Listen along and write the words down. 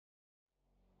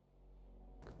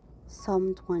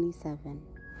Psalm 27.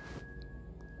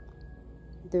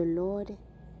 The Lord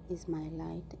is my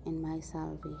light and my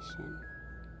salvation.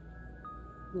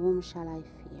 Whom shall I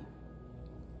fear?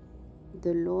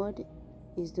 The Lord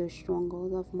is the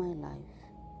stronghold of my life.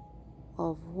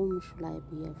 Of whom should I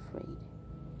be afraid?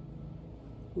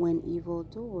 When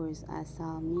evildoers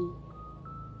assail me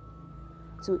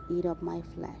to eat up my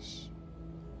flesh,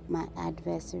 my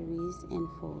adversaries and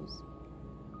foes,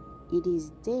 it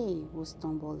is they who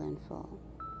stumble and fall.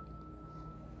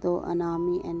 Though an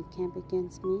army encamp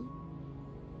against me,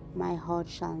 my heart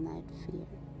shall not fear.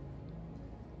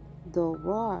 Though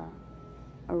war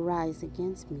arise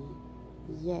against me,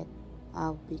 yet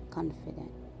I'll be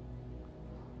confident.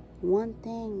 One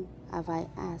thing have I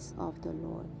asked of the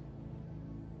Lord,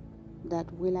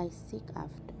 that will I seek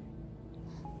after,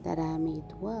 that I may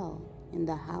dwell in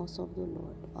the house of the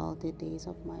Lord all the days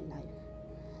of my life,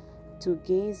 to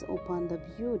gaze upon the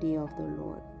beauty of the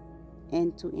Lord,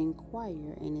 and to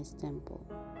inquire in his temple.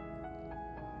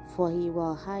 For he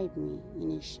will hide me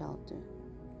in his shelter.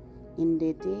 In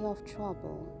the day of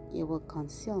trouble, he will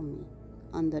conceal me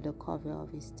under the cover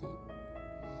of his tent.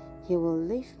 He will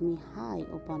lift me high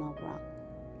upon a rock,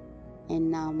 and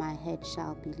now my head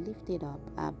shall be lifted up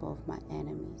above my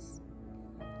enemies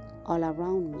all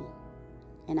around me,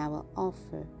 and I will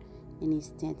offer in his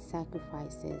tent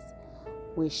sacrifices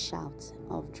with shouts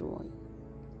of joy.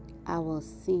 I will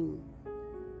sing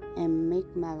and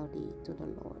make melody to the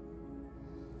Lord.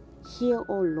 Hear,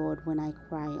 O Lord, when I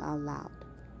cry aloud.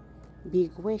 Be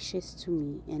gracious to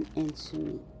me and answer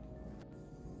me.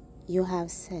 You have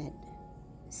said,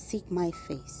 seek my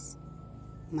face.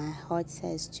 My heart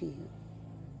says to you,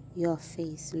 your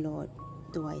face, Lord,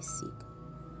 do I seek.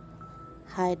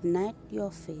 Hide not your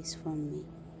face from me.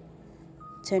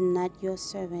 Turn not your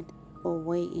servant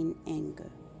away in anger.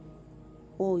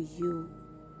 O you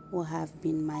who have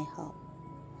been my help,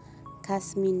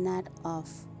 cast me not off,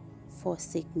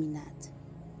 forsake me not,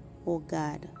 O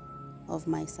God of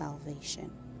my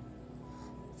salvation.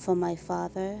 For my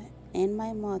father and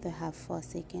my mother have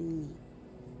forsaken me,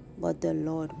 but the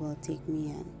Lord will take me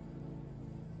in.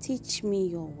 Teach me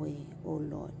your way, O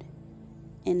Lord,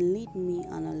 and lead me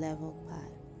on a level path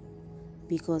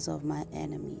because of my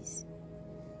enemies.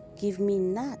 Give me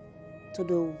not to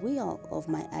the will of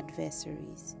my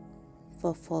adversaries,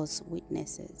 for false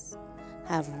witnesses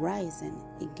have risen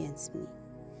against me,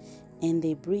 and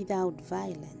they breathe out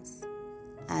violence.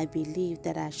 I believe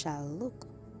that I shall look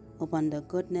upon the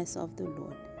goodness of the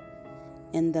Lord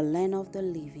in the land of the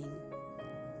living.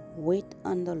 Wait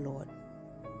on the Lord,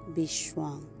 be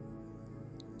strong,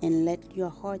 and let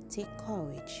your heart take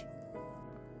courage.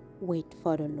 Wait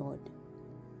for the Lord.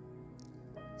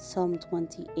 Psalm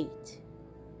 28.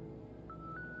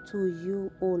 To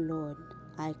you, O Lord,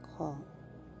 I call,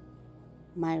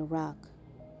 my rock,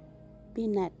 be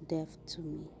not deaf to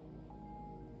me.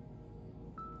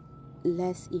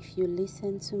 Lest if you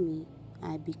listen to me,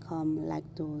 I become like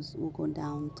those who go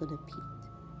down to the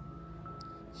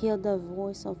pit. Hear the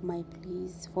voice of my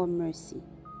pleas for mercy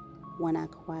when I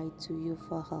cry to you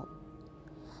for help.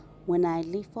 When I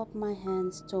lift up my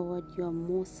hands toward your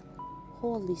most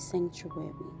holy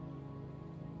sanctuary,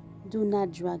 do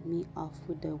not drag me off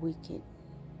with the wicked,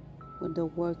 with the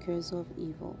workers of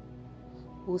evil,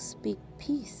 who speak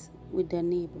peace with their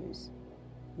neighbors,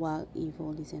 while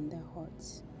evil is in their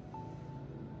hearts.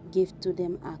 Give to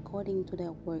them according to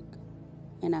their work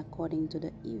and according to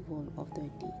the evil of their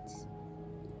deeds.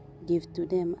 Give to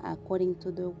them according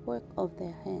to the work of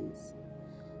their hands.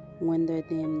 Render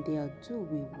them their due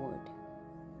reward,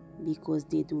 because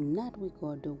they do not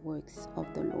regard the works of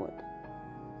the Lord,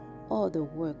 or the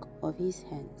work of his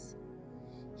hands.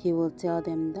 He will tear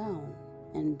them down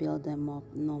and build them up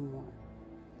no more.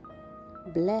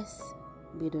 Blessed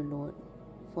be the Lord,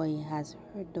 for he has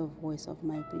heard the voice of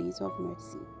my pleas of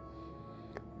mercy.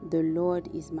 The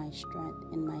Lord is my strength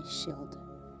and my shield.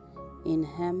 In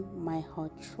him my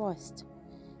heart trusts,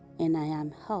 and I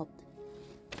am helped.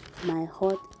 My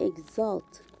heart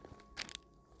exults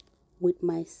with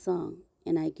my song,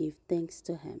 and I give thanks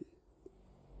to him.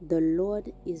 The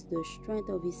Lord is the strength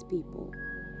of his people.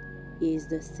 He is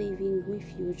the saving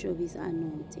refuge of his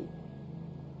anointed.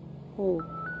 Oh,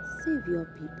 save your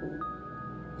people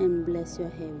and bless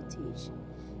your heritage.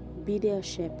 Be their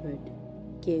shepherd,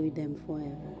 carry them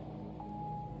forever.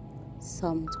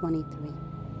 Psalm 23.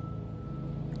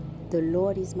 The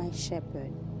Lord is my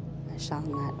shepherd, I shall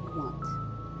not want.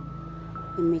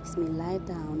 He makes me lie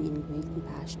down in green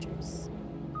pastures.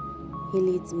 He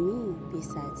leads me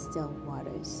beside still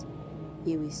waters.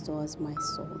 He restores my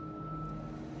soul.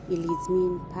 He leads me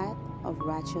in path of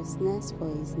righteousness for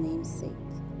his name's sake.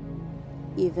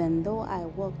 Even though I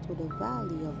walk through the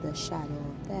valley of the shadow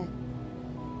of death,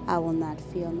 I will not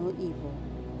fear no evil,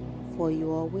 for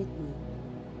you are with me.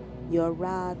 Your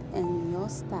rod and your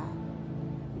staff,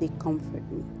 they comfort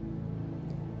me.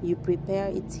 You prepare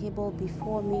a table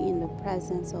before me in the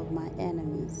presence of my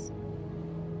enemies.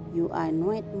 You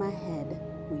anoint my head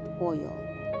with oil.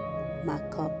 My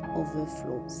cup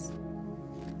overflows.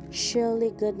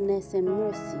 Surely goodness and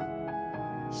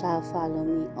mercy shall follow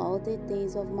me all the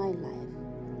days of my life.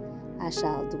 I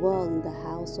shall dwell in the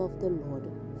house of the Lord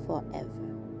forever.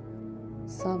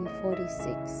 Psalm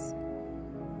 46.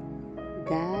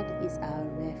 God is our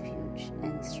refuge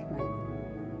and strength,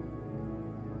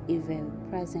 a very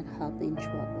present help in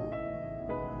trouble.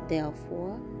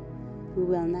 Therefore, we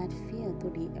will not fear though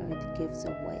the earth gives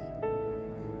away,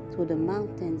 though the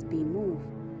mountains be moved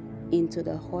into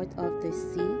the heart of the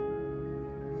sea,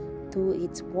 though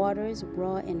its waters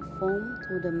roar and foam,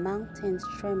 though the mountains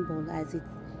tremble as its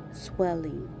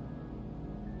swelling.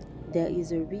 There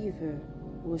is a river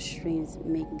whose streams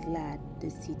make glad the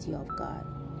city of God,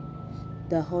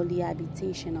 the holy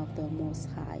habitation of the Most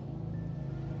High.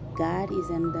 God is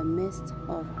in the midst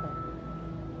of her.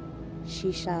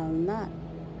 She shall not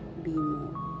be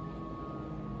moved.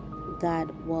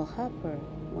 God will help her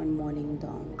when morning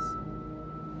dawns.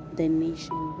 The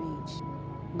nation raged,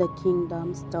 the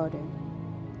kingdom stuttered.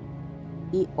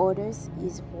 He orders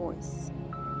his voice.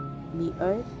 The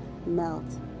earth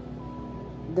melts.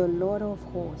 The Lord of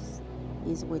hosts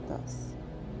is with us.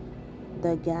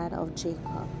 The God of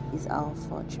Jacob is our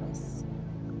fortress.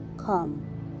 Come,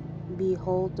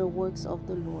 behold the works of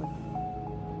the Lord,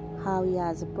 how he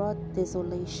has brought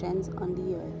desolations on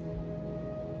the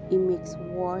earth. He makes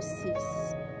war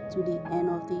cease to the end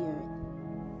of the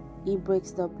earth. He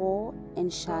breaks the bow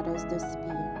and shatters the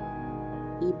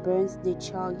spear. He burns the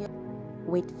chariot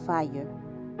with fire.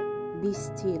 Be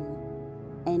still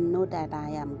and know that I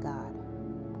am God.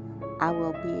 I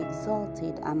will be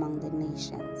exalted among the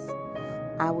nations.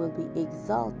 I will be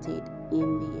exalted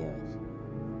in the earth.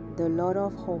 The Lord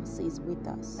of hosts is with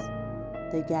us.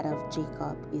 The God of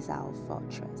Jacob is our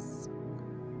fortress.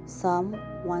 Psalm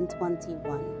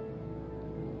 121.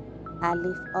 I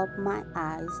lift up my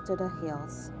eyes to the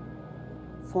hills.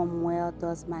 From where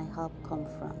does my help come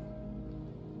from?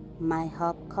 My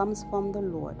help comes from the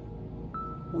Lord,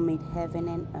 who made heaven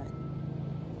and earth.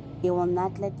 He will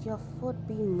not let your foot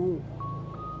be moved.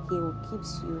 He who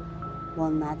keeps you will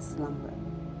not slumber.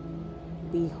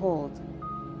 Behold,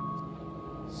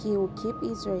 he who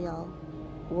keeps Israel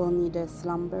will neither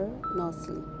slumber nor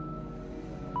sleep.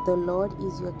 The Lord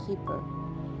is your keeper.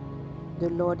 The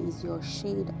Lord is your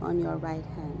shade on your right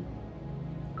hand.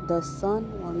 The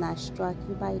sun will not strike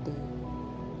you by day,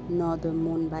 nor the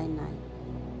moon by night.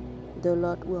 The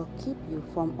Lord will keep you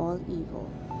from all evil.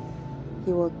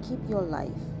 He will keep your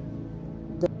life.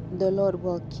 The Lord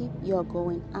will keep your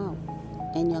going out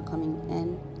and your coming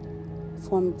in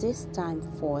from this time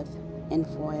forth and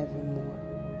forevermore.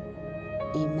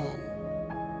 Amen.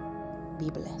 Be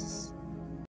blessed.